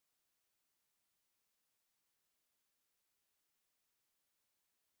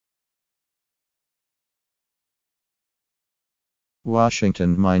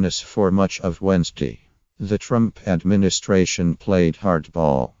Washington minus for much of Wednesday. The Trump administration played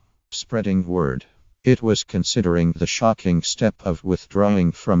hardball, spreading word. It was considering the shocking step of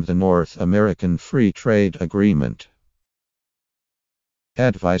withdrawing from the North American Free Trade Agreement.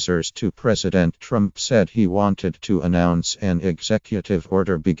 Advisors to President Trump said he wanted to announce an executive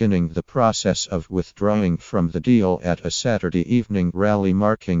order beginning the process of withdrawing from the deal at a Saturday evening rally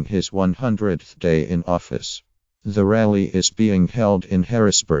marking his 100th day in office. The rally is being held in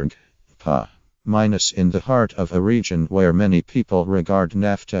Harrisburg, PA. In the heart of a region where many people regard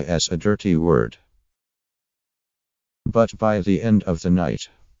Nafta as a dirty word. But by the end of the night,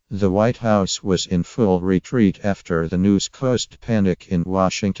 the White House was in full retreat after the news caused panic in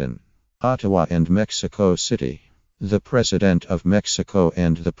Washington, Ottawa, and Mexico City. The President of Mexico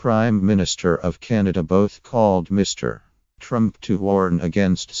and the Prime Minister of Canada both called Mr. Trump to warn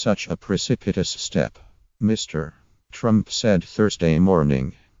against such a precipitous step. Mr. Trump said Thursday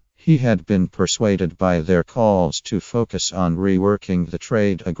morning he had been persuaded by their calls to focus on reworking the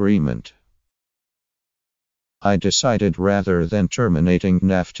trade agreement. I decided rather than terminating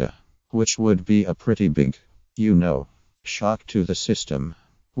Nafta, which would be a pretty big, shock to the system.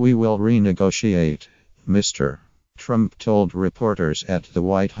 We will renegotiate, Mr. Trump told reporters at the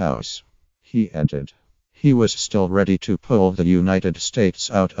White House. He added he was still ready to pull the United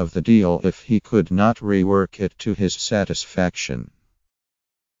States out of the deal if he could not rework it to his satisfaction.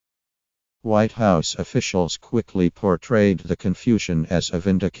 White House officials quickly portrayed the confusion as a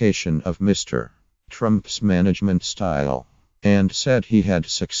vindication of Mr. Trump's management style, and said he had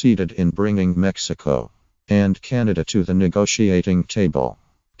succeeded in bringing Mexico and Canada to the negotiating table,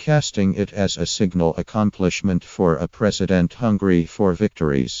 casting it as a signal accomplishment for a president hungry for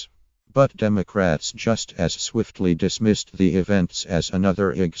victories. But Democrats just as swiftly dismissed the events as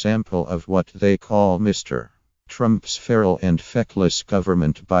another example of what they call Mr. Trump's feral and feckless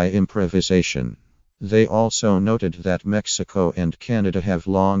government by improvisation. They also noted that Mexico and Canada have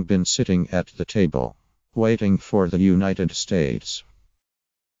long been sitting at the table, waiting for the United States.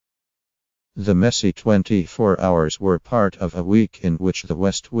 The messy 24 hours were part of a week in which the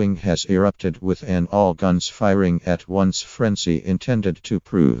West Wing has erupted with an all-guns firing at once frenzy intended to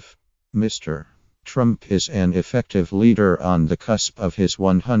prove Mr. Trump is an effective leader on the cusp of his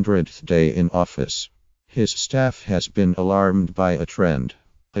 100th day in office. His staff has been alarmed by a trend.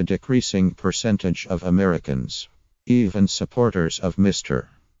 A decreasing percentage of Americans, even supporters of Mr.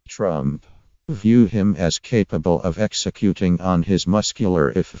 Trump, view him as capable of executing on his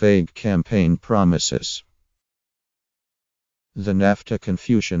muscular if vague campaign promises. The Nafta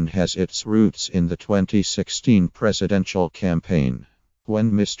confusion has its roots in the 2016 presidential campaign,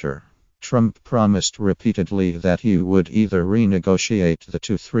 when Mr. Trump promised repeatedly that he would either renegotiate the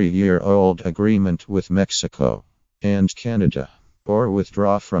 2-3-year-old agreement with Mexico and Canada, or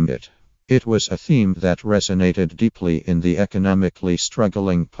withdraw from it. It was a theme that resonated deeply in the economically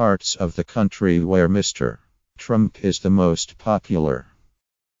struggling parts of the country where Mr. Trump is the most popular.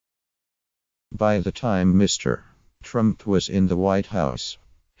 By the time Mr. Trump was in the White House,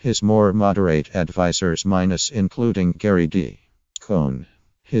 his more moderate advisors including Gary D. Cohn,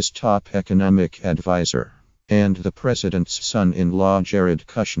 his top economic advisor, and the president's son-in-law Jared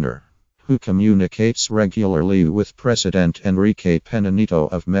Kushner, who communicates regularly with President Enrique Pena Nieto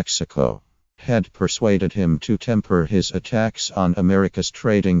of Mexico, had persuaded him to temper his attacks on America's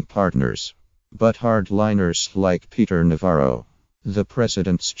trading partners. But hardliners like Peter Navarro, the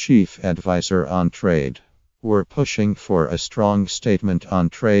president's chief advisor on trade, were pushing for a strong statement on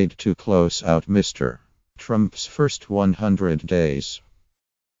trade to close out Mr. Trump's first 100 days.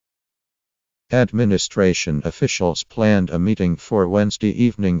 Administration officials planned a meeting for Wednesday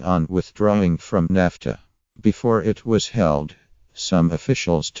evening on withdrawing from Nafta. Before it was held, some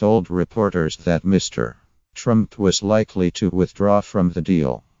officials told reporters that Mr. Trump was likely to withdraw from the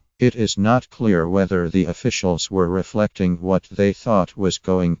deal. It is not clear whether the officials were reflecting what they thought was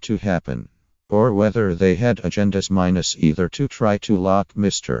going to happen, or whether they had agendas either to try to lock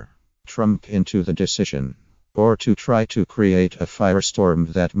Mr. Trump into the decision, or to try to create a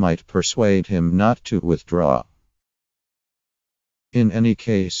firestorm that might persuade him not to withdraw. In any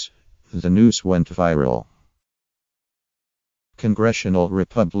case, the news went viral. Congressional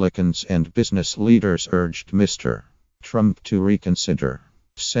Republicans and business leaders urged Mr. Trump to reconsider.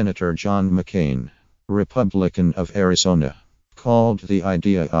 Senator John McCain, Republican of Arizona, called the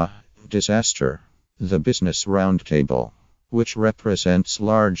idea a disaster. The Business Roundtable, which represents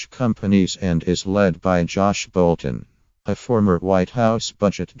large companies and is led by Josh Bolten, a former White House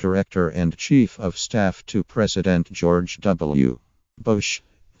budget director and chief of staff to President George W. Bush,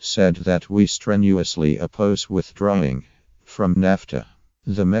 said that we strenuously oppose withdrawing from Nafta.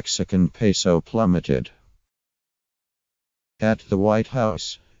 The Mexican peso plummeted. At the White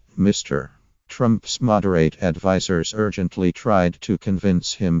House, Mr. Trump's moderate advisors urgently tried to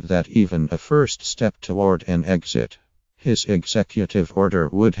convince him that even a first step toward an exit, his executive order,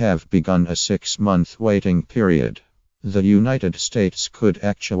 would have begun a 6-month waiting period. The United States could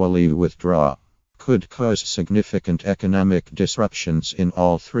actually withdraw, could cause significant economic disruptions in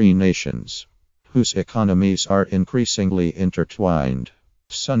all three nations, whose economies are increasingly intertwined.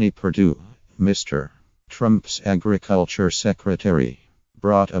 Sonny Perdue, Mr. Trump's agriculture secretary,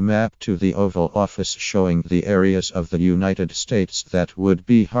 brought a map to the Oval Office showing the areas of the United States that would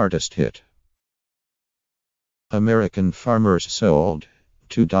be hardest hit. American farmers sold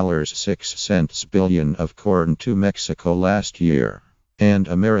 $2.06 billion of corn to Mexico last year, and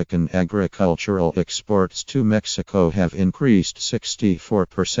American agricultural exports to Mexico have increased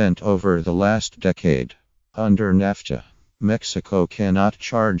 64% over the last decade. Under Nafta, Mexico cannot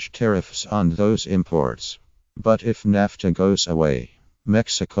charge tariffs on those imports. But if Nafta goes away,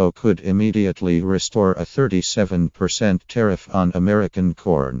 Mexico could immediately restore a 37% tariff on American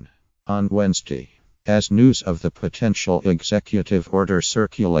corn. On Wednesday, as news of the potential executive order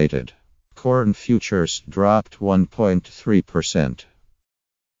circulated, corn futures dropped 1.3%.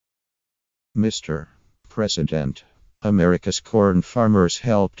 Mr. President, America's corn farmers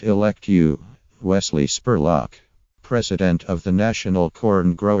helped elect you, Wesley Spurlock, president of the National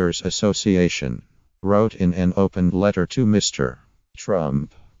Corn Growers Association, wrote in an open letter to Mr.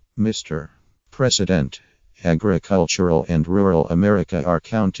 Trump. Mr. President, agricultural and rural America are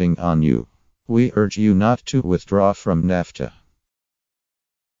counting on you. We urge you not to withdraw from Nafta.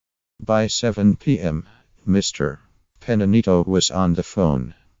 By 7 p.m., Mr. Penanito was on the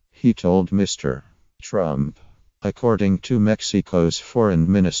phone. He told Mr. Trump, according to Mexico's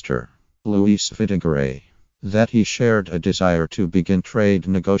Foreign Minister, Luis Videgaray, that he shared a desire to begin trade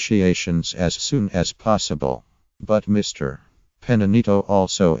negotiations as soon as possible. But Mr. Penanito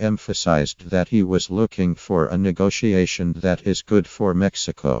also emphasized that he was looking for a negotiation that is good for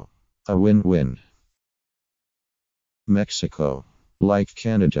Mexico. A win-win. Mexico, like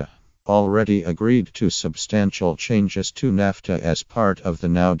Canada, already agreed to substantial changes to Nafta as part of the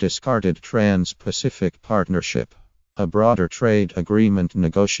now discarded Trans-Pacific Partnership, a broader trade agreement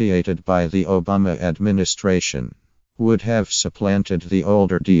negotiated by the Obama administration, would have supplanted the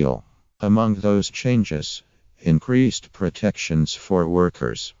older deal. Among those changes, increased protections for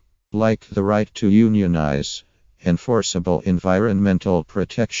workers, like the right to unionize, enforceable environmental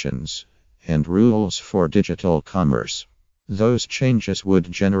protections, and rules for digital commerce. Those changes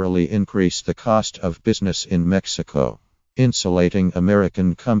would generally increase the cost of business in Mexico, insulating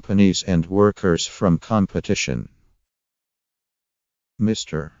American companies and workers from competition.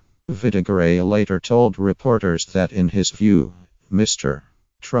 Mr. Videgaray later told reporters that in his view, Mr.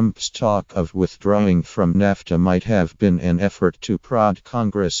 Trump's talk of withdrawing from Nafta might have been an effort to prod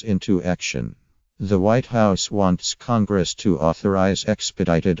Congress into action. The White House wants Congress to authorize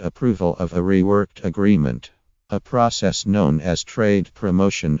expedited approval of a reworked agreement, a process known as Trade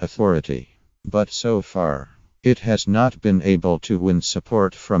Promotion Authority. But so far, it has not been able to win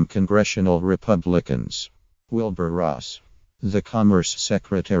support from congressional Republicans. Wilbur Ross, the Commerce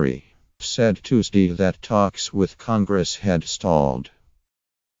Secretary, said Tuesday that talks with Congress had stalled.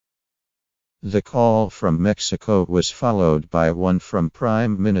 The call from Mexico was followed by one from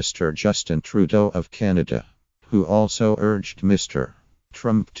Prime Minister Justin Trudeau of Canada, who also urged Mr.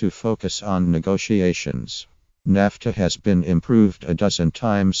 Trump to focus on negotiations. Nafta has been improved a dozen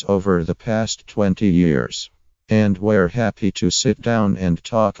times over the past 20 years, and we're happy to sit down and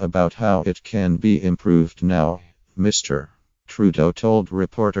talk about how it can be improved now, Mr. Trudeau told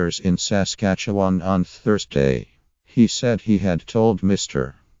reporters in Saskatchewan on Thursday. He said he had told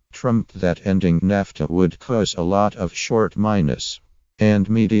Mr. Trump that ending Nafta would cause a lot of short and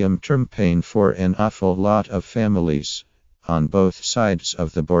medium-term pain for an awful lot of families on both sides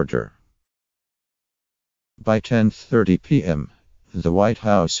of the border. By 10:30 p.m., the White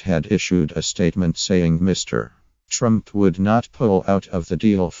House had issued a statement saying Mr. Trump would not pull out of the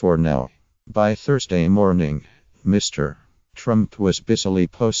deal for now. By Thursday morning, Mr. Trump was busily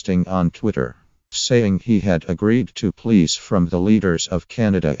posting on Twitter, saying he had agreed to pleas from the leaders of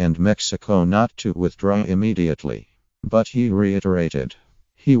Canada and Mexico not to withdraw immediately. But he reiterated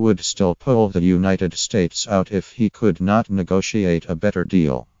he would still pull the United States out if he could not negotiate a better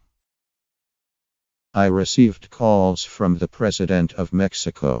deal. I received calls from the President of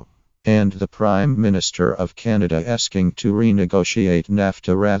Mexico and the Prime Minister of Canada asking to renegotiate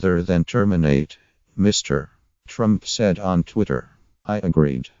Nafta rather than terminate, Mr. Trump said on Twitter. I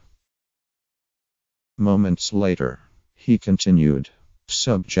agreed. Moments later, He continued,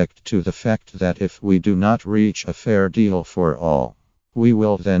 subject to the fact that if we do not reach a fair deal for all, we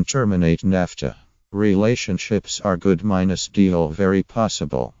will then terminate Nafta. Relationships are good minus deal very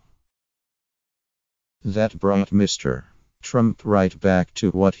possible. That brought Mr. Trump right back to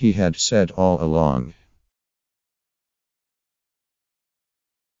what he had said all along.